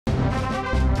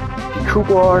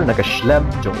Kubor nakaslem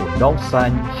jong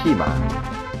unongsan Hima.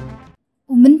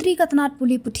 Myntri katanat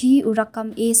puli puthi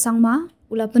urakam e sangma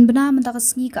ula Pynbna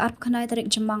mentakasngi ke arp khanai tarik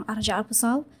jembang arja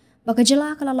arpusau baka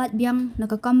Jylla kalalat Biang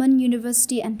naka Common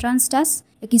University Entrance Test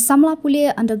yaki samla puli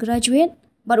undergraduate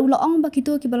bar ula ong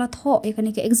bakitu ki balat ho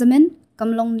yakani ke examen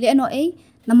kamlong leno e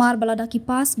namar balada ki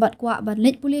pas bat kwa ban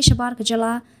let puli shabar ke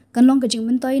Jylla kanlong ke jing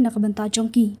mentoi naka banta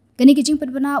jongki kani ke jing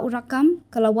Pynbna urakam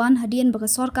kalawan hadian baka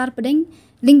sorkar pedeng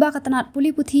lingba katanat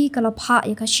puli puthi kalapha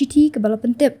yaka shiti ke bala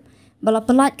pentip bala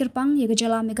pelat kerpang ya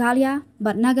Jylla Meghalaya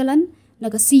bat Nagaland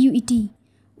naga Cuet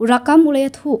urakam ulaya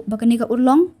thu bakani ka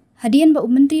urlong hadian ba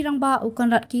Myntri rangba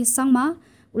ukan rat ki sangma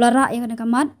ulara ya naga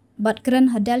mat bat keren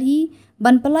ha Delhi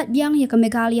ban pelat Biang ya ka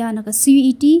Meghalaya naga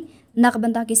Cuet nak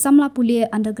banta ki samla puli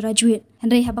undergraduate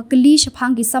henry ha bakli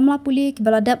shaphang ki samla puli ki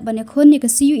baladap ban khon ya ka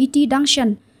Cuet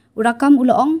dangshan urakam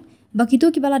ulaong bakitu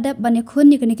ki baladap ban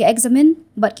khon ya ka examen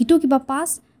bat kitu ki ba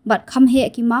pass bat kham he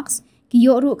ki marks ki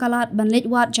yoru kalat ban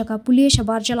letwat jaka puli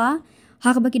shabar Jylla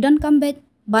hak baki dan kambet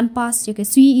ban pas jaka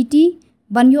Cuet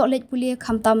ban yo let puli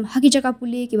khamtam haki jaka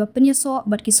puli ki ba penyaso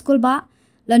bat ki school ba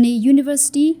lani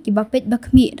university ki ba pet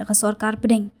bakmi daka sarkar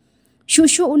pedeng shu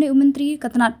une Myntri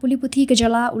katanat puli puthi ke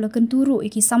Jylla ula kenturu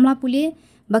iki samla puli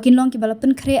bakin long ki bala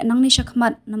penkhre nangni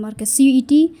shakhmat namar ke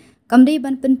Cuet kamdei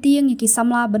ban penting iki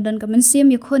samla bandan ka mensim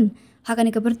yakhun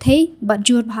hakani ka berthei bat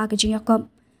jur bha ka jingakom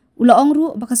ula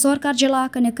ongru baka sarkar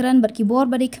Jylla kana kran bat ki bor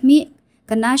badi khmi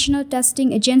ka National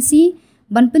Testing Agency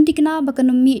ban pentikna baka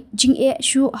nummi jing e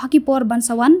shu haki por ban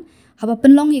sawan haba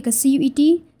penlong ye ka Cuet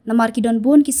namar ki don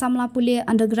bon ki samla pule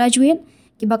undergraduate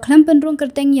ki ba khlam penrong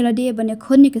kerteng yelade ban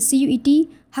khon ni ka Cuet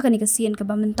hakani ka sien ka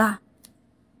bamenta.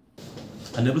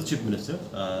 Honorable Chief Minister,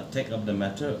 take up the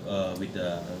matter with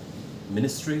the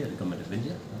Ministry and the Government of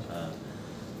India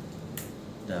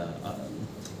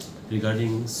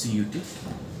regarding Cuet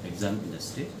exam in the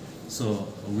state. So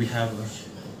we have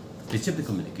received the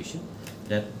communication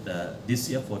that this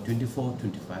year for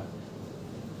 24-25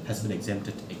 has been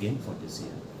exempted again for this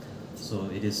year. So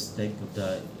it is like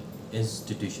the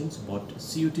institutions, both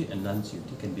Cuet and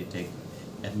non-Cuet, can be take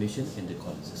admission in the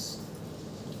colleges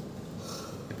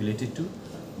affiliated to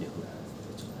Nepal.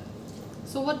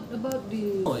 So what about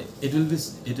the? Oh, it will be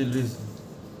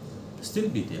still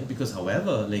be there because,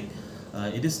 however, like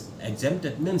it is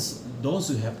exempted means those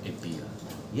who have appeared.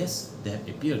 Yes, they have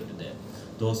appeared there.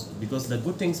 Those because the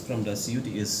good things from the Cuet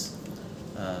is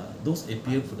those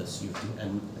appeared for the Cuet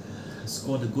and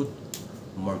scored a good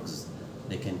marks.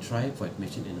 They can try for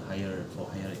admission in higher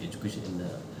education in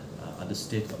the other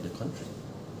state of the country.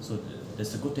 So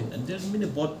that's a good thing, and there's many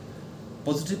both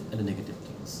positive and negative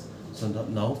things. So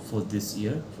now for this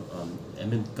year, I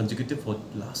mean consecutive for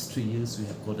last 3 years, we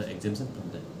have got the exemption from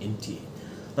the NTA.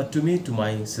 But to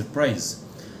my surprise,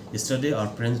 yesterday our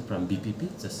friends from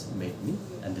BPP just met me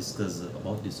and discussed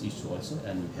about this issue also,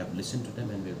 and we have listened to them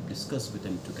and we have discussed with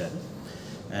them together,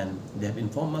 and they have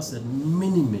informed us that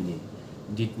many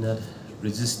did not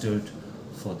registered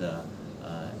for the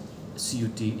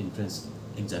Cuet entrance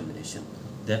examination.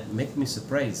 That make me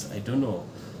surprised. I don't know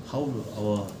how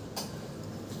our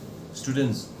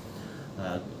students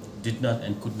did not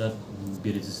and could not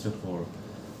be registered for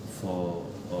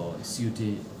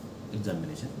Cuet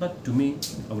examination. But to me,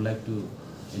 I would like to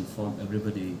inform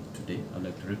everybody today. I would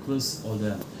like to request all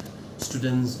the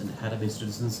students and head of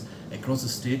institutions across the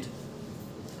state,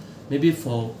 maybe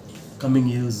for coming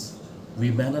years, we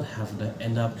may not have the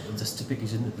enough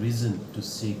justification reason to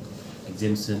seek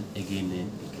exemption again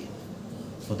and again.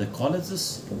 For the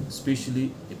colleges,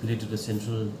 especially affiliated to the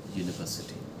Central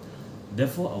University.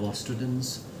 Therefore, our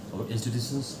students, our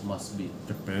institutions must be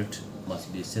prepared,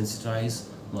 must be sensitized,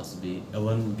 must be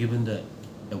given the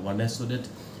awareness so that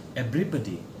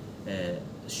everybody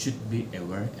should be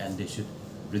aware and they should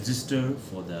register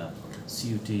for the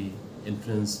Cuet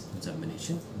entrance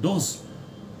examination. Those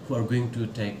who are going to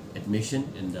take admission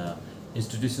in the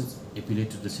institutions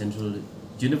affiliated to the Central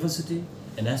University,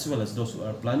 and as well as those who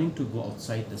are planning to go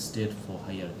outside the state for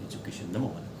higher education, number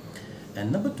one.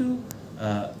 And number two,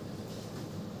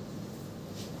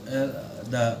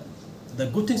 the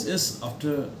good thing is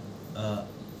after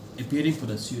appearing for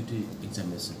the Cuet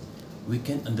examination, we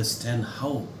can understand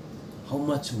how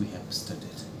much we have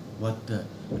studied, what the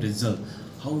result,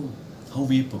 how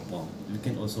we perform. We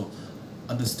can also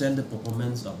understand the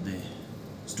performance of the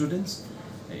students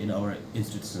in our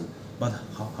institution. But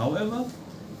however,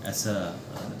 as a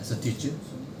teacher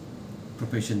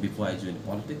profession before I joined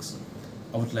politics,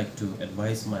 I would like to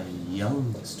advise my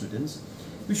young students,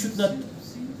 we should not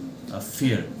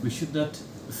fear. We should not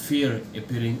fear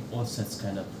appearing all such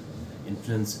kind of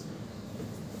entrance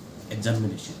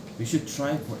examination. We should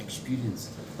try for experience.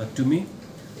 But to me,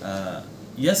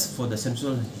 yes, for the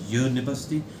Central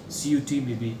University, CUT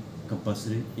may be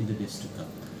compulsory in the days to come.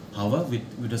 However,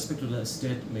 with respect to the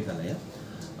state Meghalaya,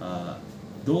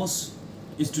 those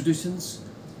institutions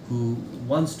who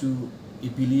wants to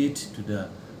affiliate to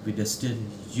with the state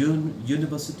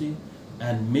university,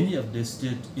 and many of the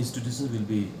state institutions will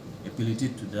be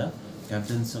affiliated to the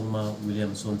Captain Sangma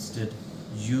Williamson State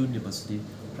University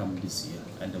from this year,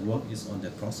 and the work is on the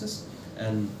process,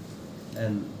 and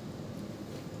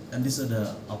these are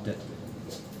the update.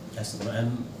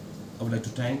 And I would like to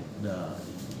thank the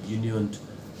Union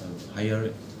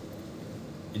Higher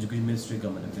Education Ministry,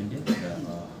 Government of India,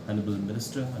 the Honorable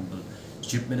Minister, Honorable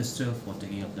Chief Minister, for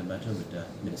taking up the matter with the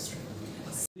Ministry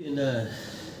in a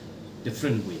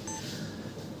different way.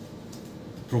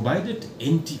 Provided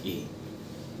NTA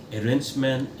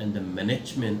arrangement and the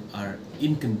management are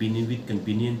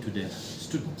convenient to the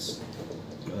students,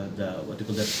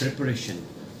 the preparation,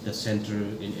 the center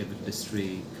in every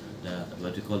district,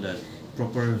 the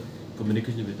proper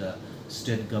communication with the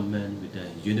state government, with the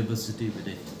university, with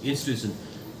the institution.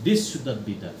 This should not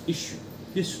be the issue.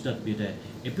 This should not be the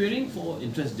appearing for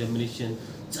entrance examination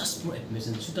just for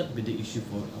admission should not be the issue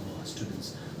for our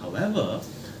students. However,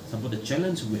 some of the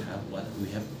challenge we have, what we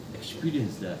have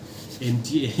experienced, the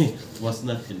NTA was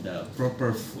not in the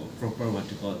proper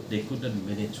they could not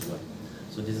manage well.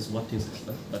 So this is what things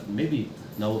happen. But maybe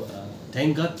now,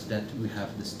 thank God that we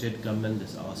have the state government,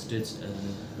 our state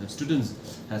students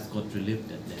has got relief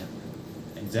that they have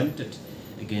exempted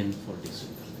again for this.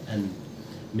 And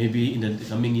maybe in the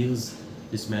coming years,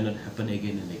 this may not happen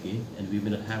again and again, and we may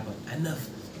not have enough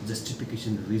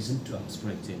justification reason to ask for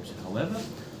exemption. However,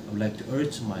 I would like to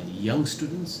urge my young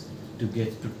students to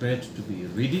get prepared, to be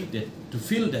ready, to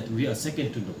feel that we are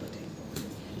second to nobody.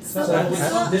 So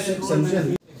this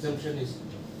exemption is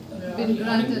been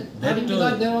granted.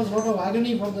 because there was a lot of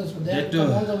agony for this. They have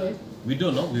come all the way. We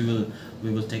don't know.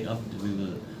 We will take up. We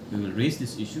will raise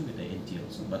this issue with the NT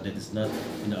also, but that is not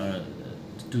in our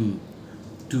to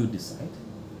decide.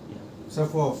 Yeah. So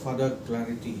for further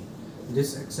clarity,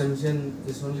 this exemption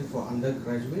is only for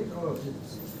undergraduate or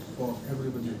it's for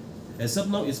everybody? As of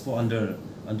now, it's for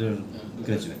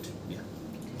undergraduate. Yeah.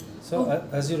 So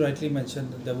as you rightly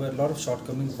mentioned, there were a lot of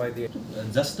shortcomings by the.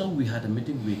 Just now we had a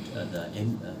meeting with the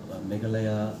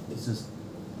Meghalaya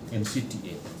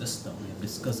MCTA. Just now we have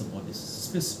discussed about this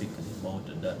specifically about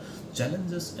the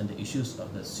challenges and the issues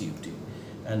of the CUT,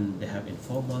 and they have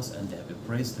informed us and they have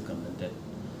appraised the government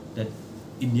that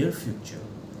in near future,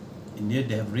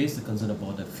 they have raised the concern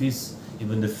about the fees,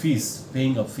 even the fees,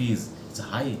 paying of fees. It's a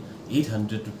high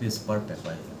 800 rupees per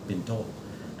paper, I've been told,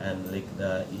 and like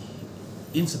the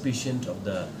insufficient of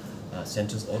the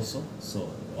centers also. So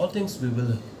all things we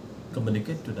will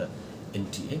communicate to the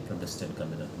NTA from the state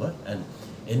government as well, and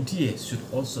NTA should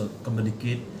also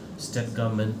communicate state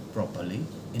government properly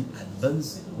in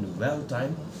advance, in well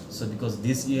time. So because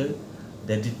this year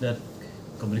they did not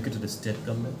communicate to the state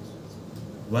government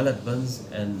well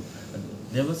advanced, and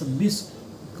there was a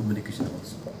miscommunication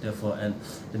also. Therefore, and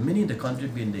many in the country,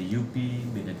 be in the UP, be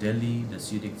in the Delhi, the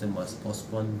CUT exam was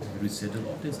postponed, rescheduled.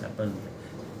 All things happen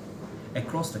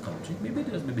across the country. Maybe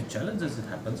there's maybe challenges that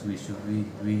happens. We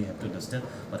have to understand.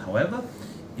 But however,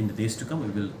 in the days to come, we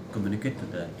will communicate to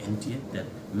the NTA that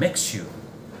make sure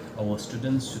our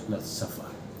students should not suffer.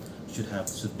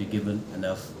 Should be given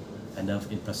enough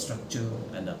infrastructure,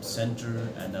 enough center,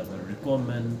 enough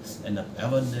requirement, enough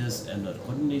awareness, enough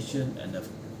coordination, enough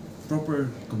proper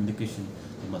communication.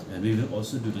 And we will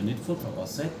also do the needful from our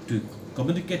side to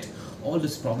communicate all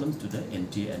these problems to the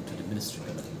NTA and to the ministry.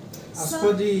 As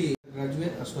for the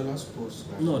graduate as well as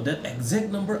postgraduate? No, that exact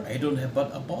number I don't have,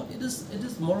 but about it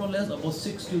is more or less about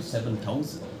 6,000 to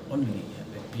 7,000 only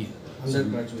appear.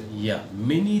 Undergraduate? So, yeah,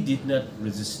 many did not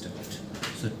register it.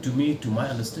 So to my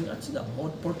understanding, I think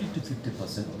about 40 to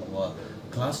 50% of our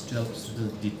class 12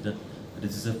 students did not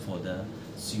register for the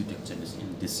CUT exams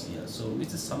in this year. So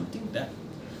it is something that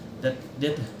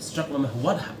struck my mind.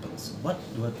 What happens? What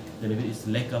maybe is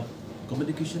lack of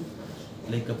communication,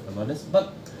 lack of awareness.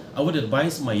 But I would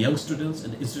advise my young students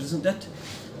and institutions that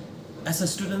as a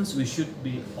students we should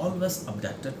be always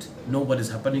updated, know what is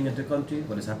happening in the country,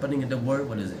 what is happening in the world,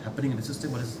 what is happening in the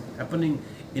system, what is happening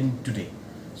in today.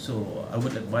 So I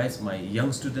would advise my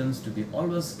young students to be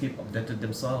always keep updated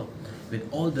themselves with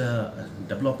all the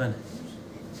development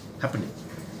happening.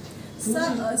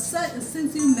 Sir,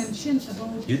 since you mentioned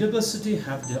about University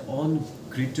have their own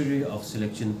criteria of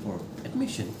selection for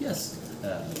admission. Yes,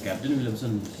 Captain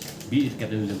Williamson, be it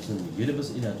Captain Williamson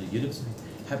University, the university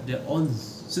have their own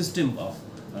system of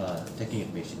taking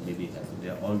admission. Maybe have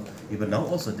their own. Even now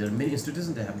also there are many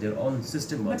institutions that have their own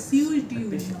system But of CUET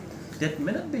admission. That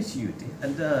may not be CUET,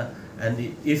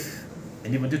 and if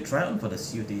anyone to try on for the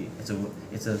CUET,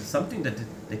 it's a something that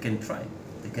they can try.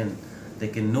 They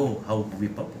can know how to be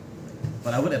public.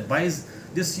 But I would advise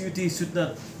this CUET should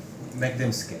not make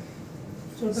them scared.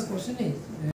 So the question is,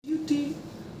 CUET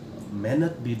may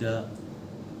not be the.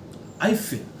 I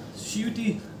feel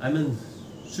CUET,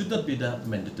 should not be the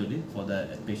mandatory for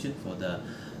the admission for the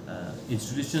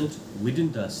institutions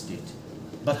within the state.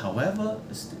 But however,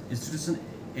 institutions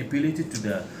affiliated to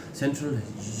the central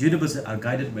university are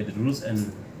guided by the rules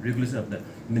and regulations of the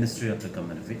Ministry of the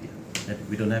Government of India. That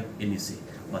we don't have any say.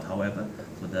 But however,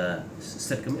 for the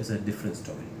state government, it's a different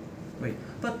story, right?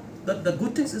 But the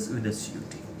good thing is with the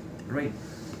CUET, right?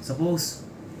 Suppose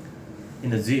in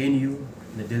the JNU,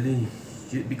 in the Delhi,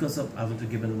 because of, I want to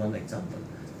give one example.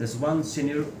 There's one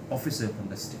senior officer from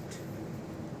the state,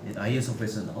 an IAS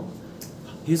officer now.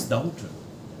 His daughter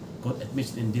got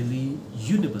admission in Delhi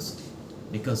University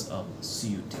because of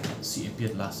CUET. She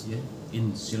appeared last year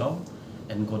in Shillong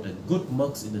and got a good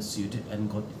marks in the CUET and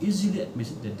got easily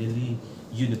admission to Delhi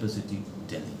University,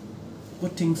 Delhi.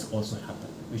 Good things also happen.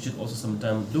 We should also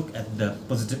sometimes look at the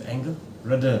positive angle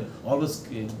rather always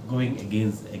going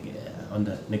against on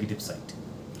the negative side.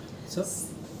 So,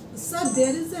 Sir,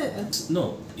 there is a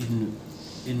No,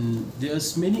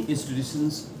 there's many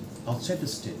institutions outside the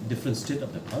state, different state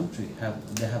of the country have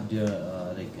their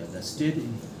the state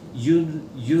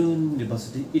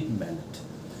university in Myntri.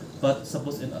 But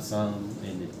suppose in Assam,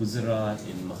 in Gujarat,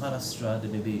 in Maharashtra,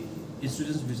 there may be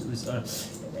institutions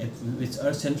which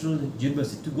are central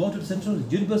university. To go to central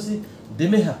university, they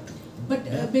may have to. but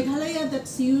Meghalaya, that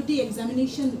CUET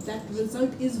examination, that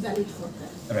result is valid for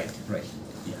that. Right.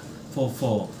 Yeah.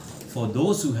 For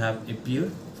those who have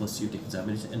appeared for CUET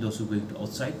examination and those who are going to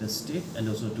outside the state and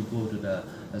also to go to the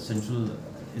central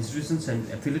institutions and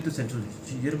affiliated to central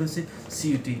university,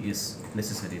 CUET is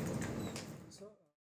necessary for.